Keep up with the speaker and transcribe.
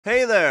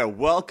Hey there,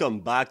 welcome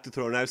back to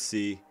Tottenham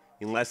FC.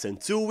 In less than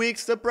 2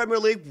 weeks, the Premier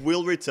League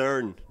will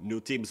return. New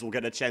teams will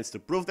get a chance to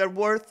prove their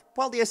worth,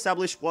 while the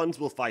established ones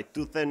will fight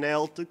tooth and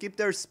nail to keep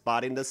their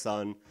spot in the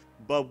sun.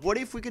 But what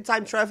if we could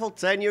time travel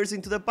 10 years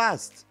into the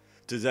past?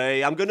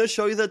 Today, I'm gonna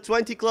show you the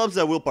 20 clubs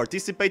that will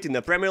participate in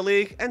the Premier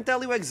League and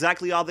tell you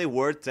exactly how they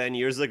were 10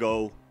 years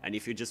ago. And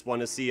if you just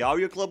wanna see how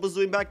your club was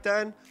doing back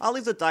then, I'll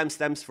leave the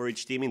timestamps for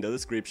each team in the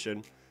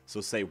description.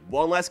 So say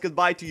one last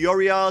goodbye to your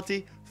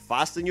reality,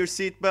 fasten your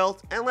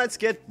seatbelt, and let's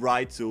get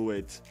right to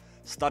it.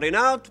 Starting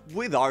out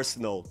with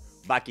Arsenal.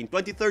 Back in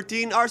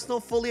 2013, Arsenal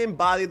fully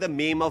embodied the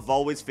meme of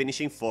always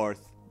finishing 4th.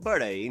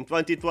 But hey, in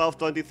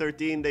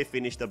 2012-2013 they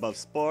finished above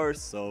Spurs,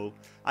 so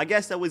I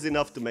guess that was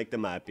enough to make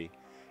them happy.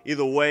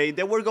 Either way,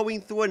 they were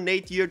going through an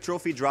 8-year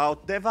trophy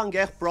drought that Van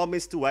Gaal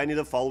promised to end in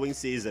the following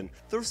season,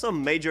 through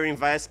some major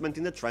investment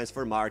in the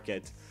transfer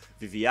market.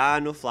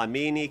 Viviano,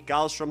 Flamini,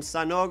 Kallstrom,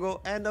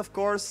 Sanogo, and of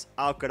course,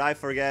 how could I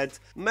forget,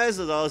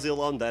 Mesut Ozil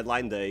on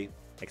deadline day.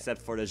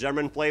 Except for the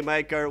German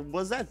playmaker,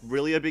 was that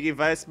really a big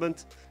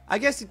investment? I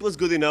guess it was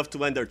good enough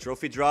to end their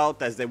trophy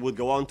drought, as they would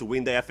go on to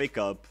win the FA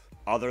Cup.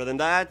 Other than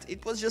that,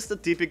 it was just a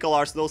typical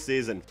Arsenal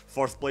season,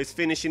 4th place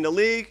finish in the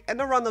league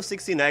and a run of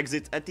 16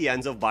 exits at the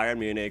hands of Bayern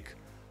Munich.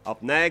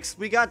 Up next,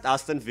 we got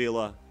Aston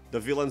Villa. The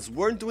villains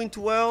weren't doing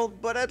too well,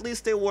 but at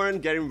least they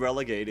weren't getting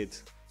relegated.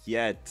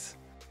 Yet.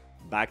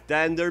 Back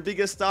then, their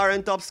biggest star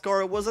and top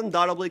scorer was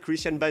undoubtedly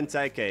Christian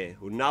Benteke,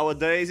 who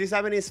nowadays is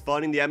having his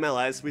fun in the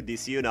MLS with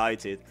DC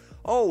United.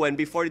 Oh, and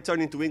before he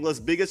turned into England's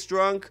biggest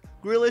drunk,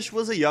 Grealish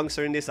was a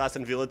youngster in this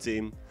Aston Villa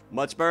team.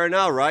 Much better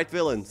now, right,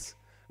 villains?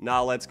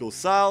 Now let's go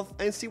south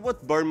and see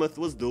what Bournemouth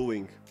was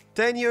doing.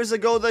 10 years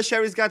ago, the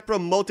Sherries got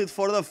promoted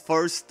for the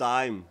first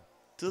time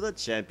to the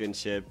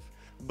Championship.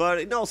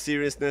 But in all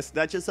seriousness,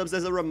 that just serves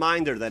as a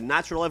reminder that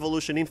natural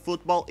evolution in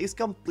football is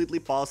completely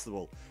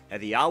possible.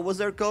 Eddie Howe was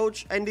their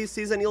coach, and this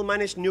season he'll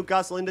manage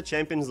Newcastle in the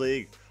Champions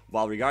League.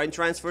 While regarding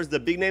transfers, the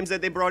big names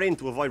that they brought in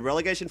to avoid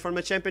relegation from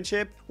the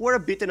Championship were a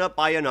beaten up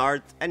Ian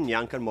Hart and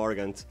Jankan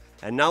Morgant.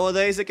 And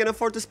nowadays they can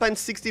afford to spend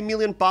 £60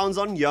 million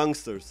on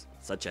youngsters,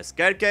 such as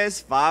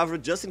Kerkez, Favre,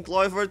 Justin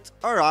Kluivert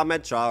or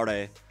Ahmed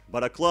Traore.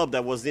 But a club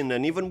that was in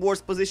an even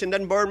worse position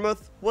than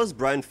Bournemouth was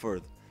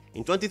Brentford.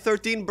 In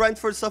 2013,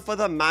 Brentford suffered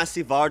a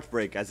massive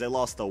heartbreak as they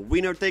lost a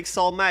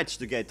winner-takes-all match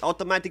to get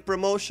automatic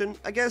promotion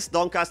against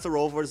Doncaster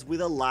Rovers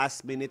with a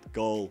last-minute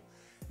goal.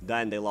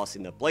 Then they lost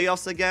in the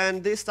playoffs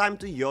again, this time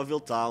to Yeovil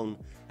Town.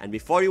 And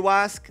before you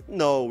ask,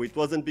 no, it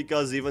wasn't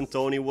because even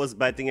Tony was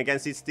betting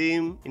against his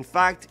team. In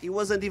fact, he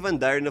wasn't even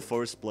there in the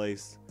first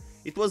place.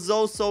 It was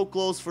so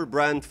close for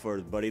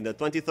Brentford, but in the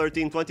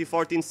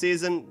 2013-2014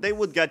 season, they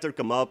would get their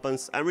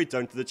comeuppance and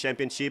return to the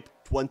Championship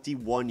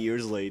 21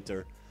 years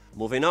later.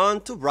 Moving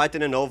on to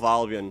Brighton and Hove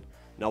Albion.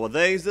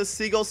 Nowadays, the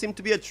Seagulls seem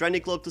to be a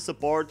trendy club to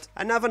support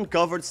and have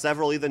uncovered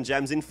several hidden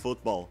gems in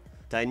football.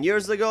 10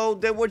 years ago,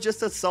 they were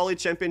just a solid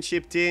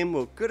Championship team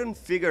who couldn't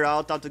figure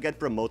out how to get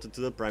promoted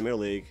to the Premier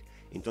League.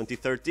 In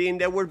 2013,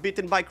 they were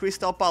beaten by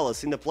Crystal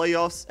Palace in the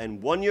playoffs,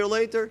 and 1 year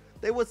later,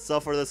 they would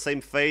suffer the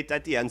same fate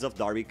at the hands of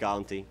Derby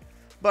County.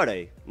 But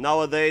hey,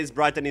 nowadays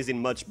Brighton is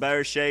in much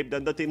better shape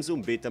than the teams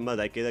who beat them a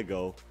decade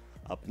ago.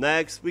 Up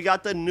next, we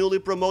got the newly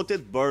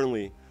promoted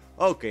Burnley.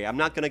 Okay, I'm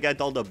not gonna get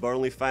all the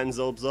Burnley fans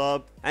hopes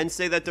up and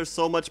say that they're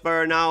so much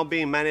better now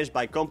being managed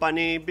by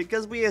Company,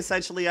 because we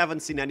essentially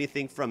haven't seen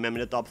anything from him in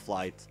the top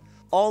flight.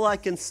 All I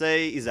can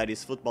say is that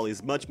his football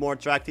is much more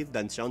attractive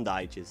than Sean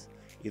Dyche's.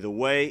 Either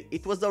way,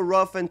 it was the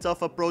rough and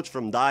tough approach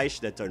from Dyche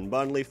that turned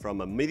Burnley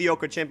from a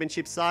mediocre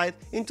Championship side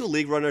into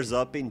league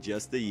runners-up in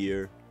just a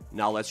year.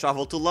 Now let's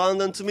travel to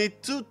London to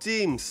meet two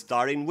teams,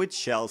 starting with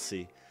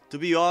Chelsea. To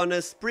be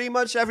honest, pretty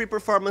much every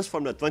performance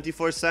from the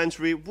 21st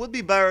century would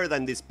be better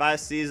than this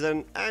past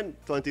season, and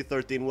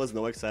 2013 was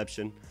no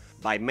exception.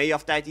 By May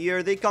of that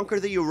year, they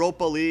conquered the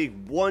Europa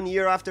League 1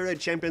 year after a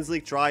Champions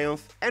League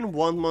triumph, and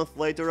 1 month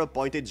later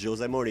appointed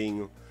Jose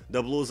Mourinho.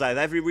 The Blues had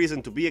every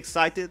reason to be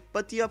excited,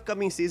 but the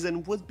upcoming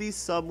season would be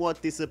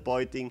somewhat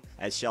disappointing,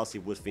 as Chelsea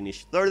would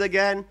finish 3rd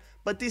again,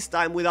 but this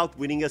time without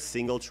winning a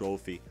single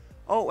trophy.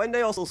 Oh, and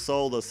they also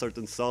sold a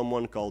certain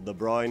someone called De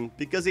Bruyne,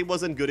 because he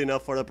wasn't good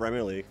enough for the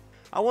Premier League.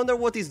 I wonder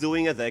what he's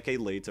doing a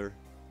decade later.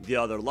 The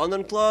other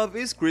London club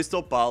is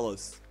Crystal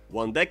Palace.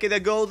 1 decade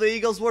ago, the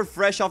Eagles were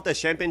fresh off the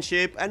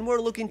Championship and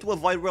were looking to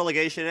avoid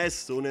relegation as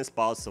soon as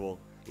possible.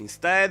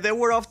 Instead, they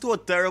were off to a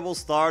terrible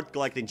start,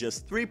 collecting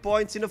just 3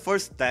 points in the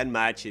first 10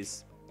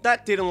 matches.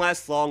 That didn't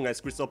last long, as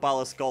Crystal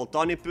Palace called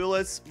Tony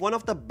Pulis one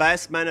of the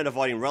best men at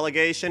avoiding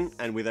relegation,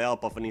 and with the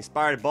help of an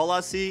inspired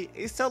Bolasie,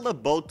 he sailed the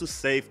boat to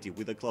safety,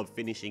 with the club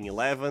finishing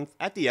 11th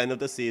at the end of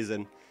the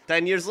season.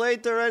 10 years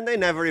later, and they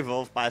never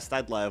evolved past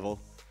that level.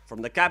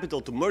 From the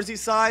capital to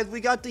Merseyside, we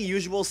got the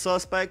usual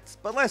suspects,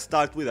 but let's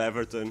start with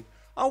Everton.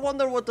 I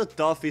wonder what the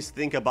toughies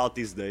think about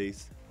these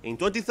days. In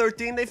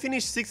 2013, they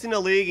finished 6th in the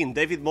league in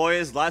David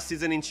Moyes' last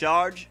season in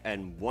charge,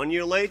 and 1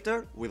 year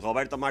later, with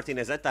Roberto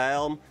Martinez at the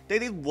helm, they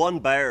did one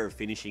better,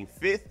 finishing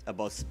 5th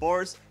above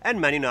Spurs and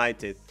Man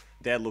United.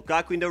 They had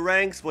Lukaku in the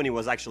ranks when he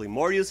was actually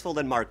more useful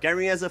than Mark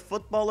Henry as a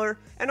footballer,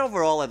 and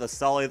overall had a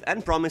solid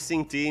and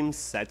promising team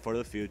set for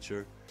the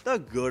future. The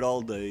good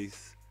old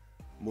days.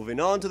 Moving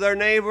on to their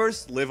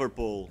neighbors,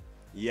 Liverpool.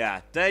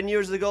 Yeah, 10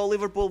 years ago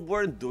Liverpool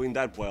weren't doing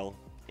that well.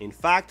 In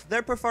fact,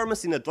 their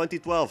performance in the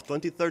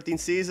 2012-2013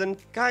 season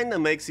kinda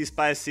makes this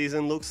past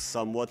season look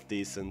somewhat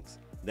decent.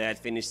 They had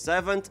finished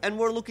 7th and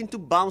were looking to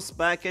bounce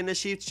back and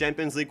achieve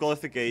Champions League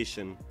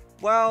qualification.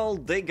 Well,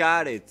 they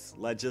got it.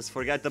 Let's just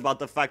forget about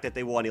the fact that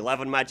they won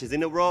 11 matches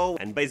in a row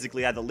and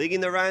basically had the league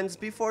in their hands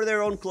before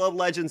their own club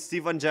legend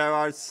Steven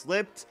Gerrard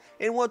slipped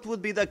in what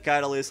would be the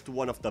catalyst to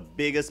one of the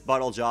biggest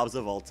bottle jobs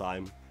of all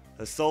time.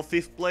 So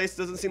 5th place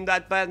doesn't seem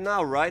that bad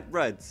now, right,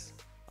 Reds?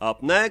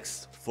 Up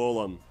next,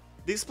 Fulham.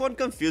 This one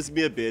confused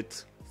me a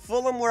bit.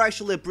 Fulham were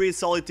actually a pretty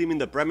solid team in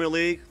the Premier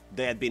League.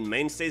 They had been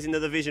mainstays in the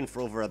division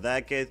for over a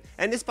decade,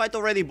 and despite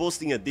already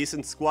boasting a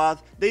decent squad,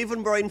 they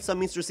even brought in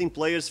some interesting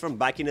players from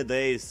back in the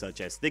days,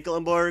 such as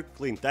Stekelenburg,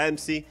 Clint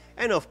Dempsey,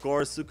 and of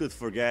course, who could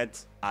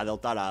forget, Adel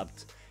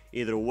Taarabt.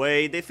 Either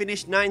way, they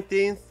finished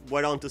 19th,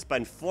 went on to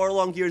spend 4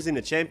 long years in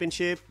the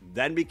Championship,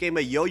 then became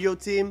a yo-yo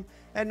team,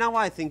 and now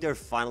I think they're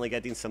finally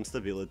getting some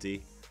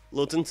stability.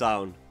 Luton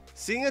Town.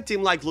 Seeing a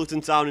team like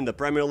Luton Town in the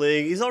Premier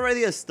League is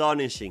already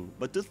astonishing,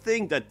 but to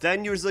think that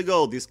 10 years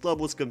ago this club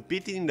was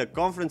competing in the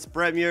Conference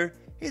Premier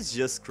is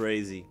just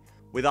crazy.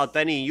 Without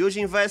any huge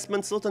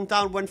investments, Luton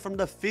Town went from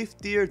the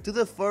 5th tier to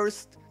the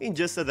 1st in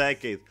just a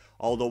decade,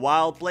 all the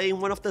while playing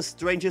one of the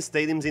strangest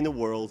stadiums in the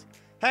world.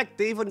 Heck,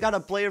 they even got a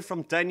player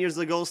from 10 years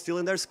ago still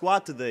in their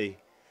squad today.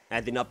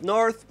 Heading up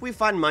north, we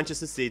find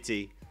Manchester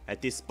City.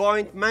 At this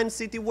point, Man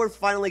City were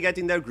finally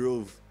getting their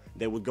groove.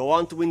 They would go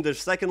on to win their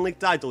 2nd league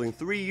title in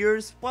 3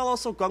 years, while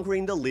also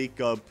conquering the League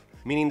Cup,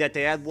 meaning that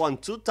they had won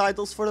 2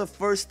 titles for the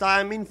first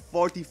time in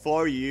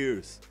 44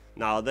 years.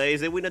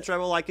 Nowadays, they win a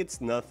treble like it's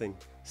nothing.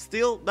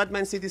 Still, that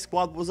Man City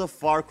squad was a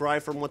far cry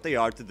from what they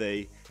are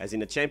today, as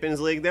in the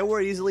Champions League they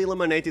were easily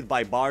eliminated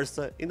by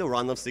Barca in the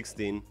round of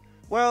 16.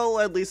 Well,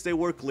 at least they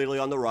were clearly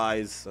on the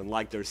rise,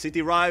 unlike their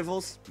City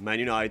rivals, Man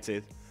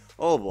United.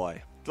 Oh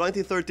boy,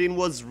 2013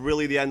 was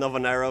really the end of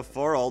an era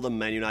for all the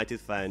Man United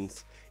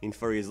fans. In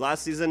Ferrie's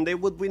last season, they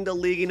would win the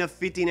league in a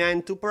fitting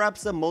end to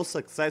perhaps the most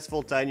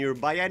successful tenure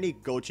by any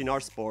coach in our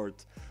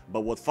sport.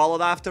 But what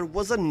followed after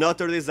was an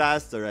utter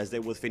disaster, as they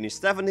would finish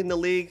 7th in the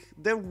league,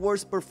 their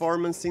worst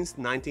performance since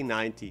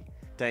 1990.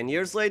 10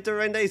 years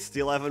later and they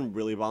still haven't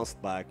really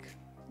bounced back.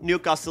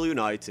 Newcastle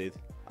United.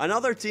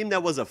 Another team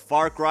that was a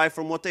far cry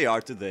from what they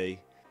are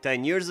today.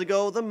 10 years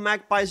ago, the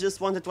Magpies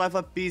just wanted to have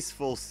a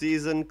peaceful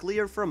season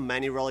clear from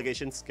many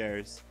relegation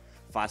scares.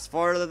 Fast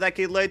forward a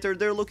decade later,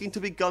 they're looking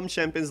to become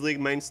Champions League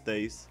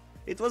mainstays.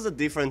 It was a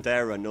different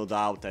era, no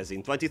doubt, as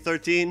in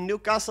 2013,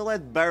 Newcastle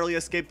had barely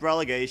escaped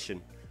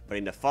relegation. But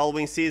in the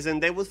following season,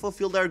 they would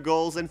fulfill their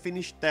goals and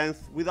finish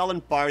 10th with Alan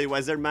Pardew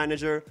as their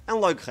manager and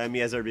Loic Remy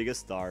as their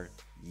biggest star.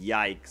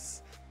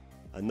 Yikes.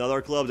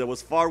 Another club that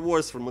was far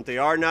worse from what they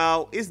are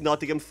now is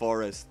Nottingham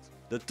Forest.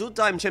 The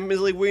 2-time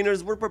Champions League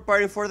winners were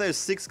preparing for their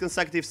 6th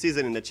consecutive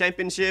season in the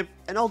Championship,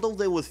 and although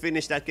they would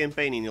finish that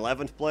campaign in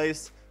 11th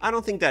place, I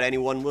don't think that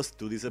anyone was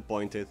too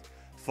disappointed.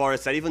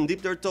 Forest had even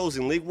dipped their toes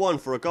in League 1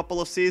 for a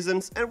couple of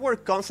seasons and were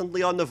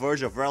constantly on the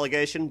verge of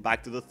relegation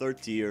back to the 3rd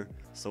tier,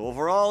 so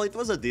overall it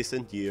was a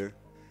decent year.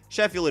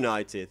 Sheffield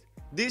United.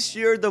 This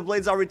year the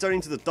Blades are returning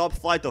to the top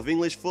flight of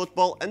English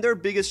football and their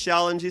biggest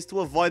challenge is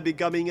to avoid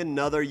becoming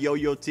another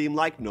yo-yo team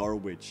like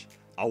Norwich.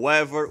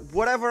 However,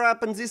 whatever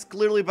happens is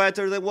clearly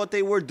better than what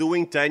they were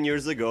doing 10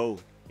 years ago.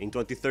 In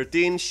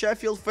 2013,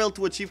 Sheffield failed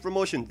to achieve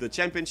promotion to the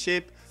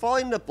Championship,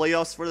 falling in the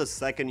playoffs for the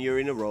 2nd year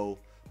in a row.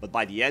 But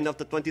by the end of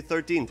the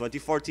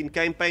 2013-2014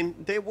 campaign,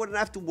 they wouldn't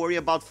have to worry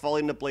about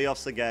falling in the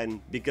playoffs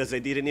again, because they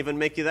didn't even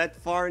make it that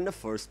far in the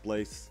first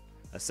place.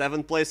 A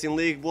 7th place in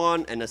League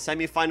 1 and a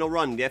semi-final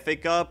run in the FA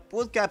Cup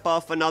would cap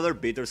off another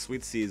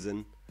bittersweet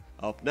season.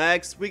 Up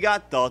next, we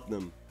got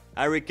Tottenham.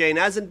 Harry Kane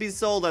hasn't been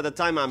sold at the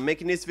time I'm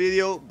making this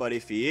video, but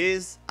if he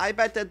is, I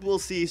bet that we'll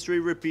see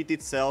history repeat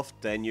itself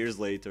 10 years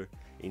later.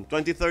 In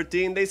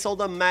 2013, they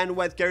sold a man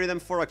who had carried them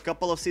for a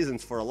couple of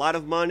seasons for a lot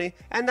of money,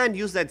 and then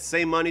used that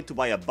same money to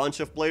buy a bunch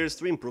of players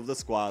to improve the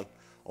squad.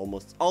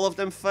 Almost all of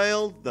them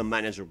failed, the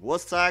manager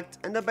was sacked,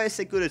 and the best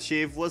they could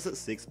achieve was a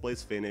 6th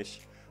place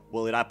finish.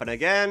 Will it happen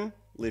again?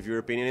 Leave your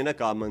opinion in the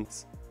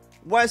comments.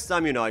 West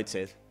Ham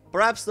United.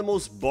 Perhaps the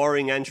most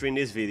boring entry in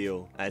this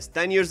video, as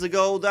 10 years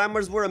ago the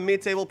Hammers were a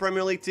mid-table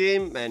Premier League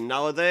team and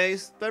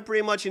nowadays they're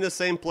pretty much in the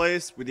same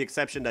place, with the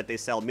exception that they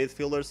sell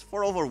midfielders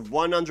for over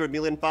 £100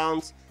 million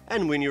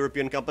and win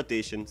European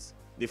competitions.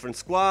 Different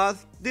squad,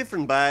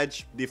 different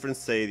badge, different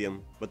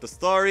stadium, but the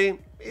story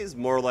is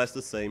more or less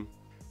the same.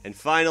 And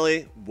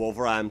finally,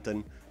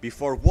 Wolverhampton.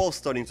 Before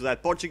Wolves turned into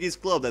that Portuguese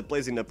club that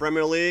plays in the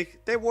Premier League,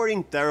 they were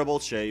in terrible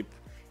shape.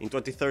 In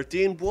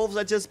 2013, Wolves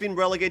had just been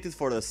relegated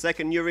for the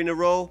 2nd year in a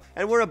row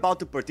and were about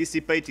to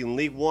participate in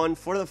League 1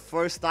 for the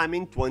first time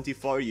in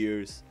 24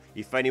 years.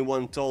 If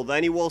anyone told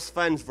any Wolves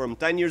fans from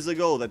 10 years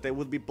ago that they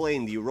would be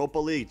playing the Europa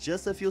League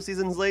just a few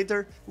seasons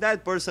later,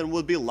 that person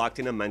would be locked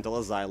in a mental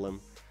asylum.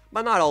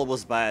 But not all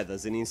was bad,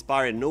 as an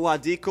inspired Noah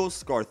Diko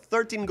scored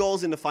 13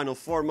 goals in the final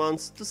 4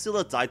 months to seal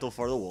a title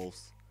for the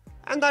Wolves.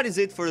 And that is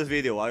it for the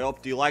video. I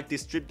hope you liked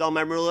this trip down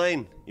memory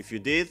lane. If you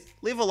did,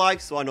 leave a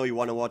like so I know you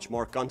wanna watch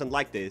more content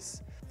like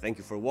this. Thank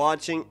you for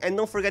watching, and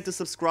don't forget to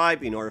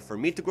subscribe in order for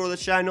me to grow the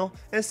channel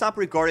and stop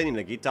recording in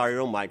a Guitar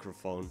Hero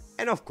microphone.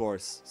 And of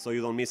course, so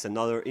you don't miss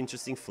another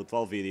interesting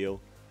football video.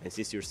 And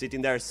since you're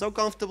sitting there so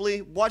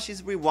comfortably, watch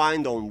this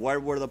rewind on where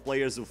were the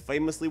players who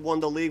famously won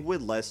the league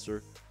with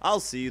Leicester.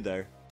 I'll see you there.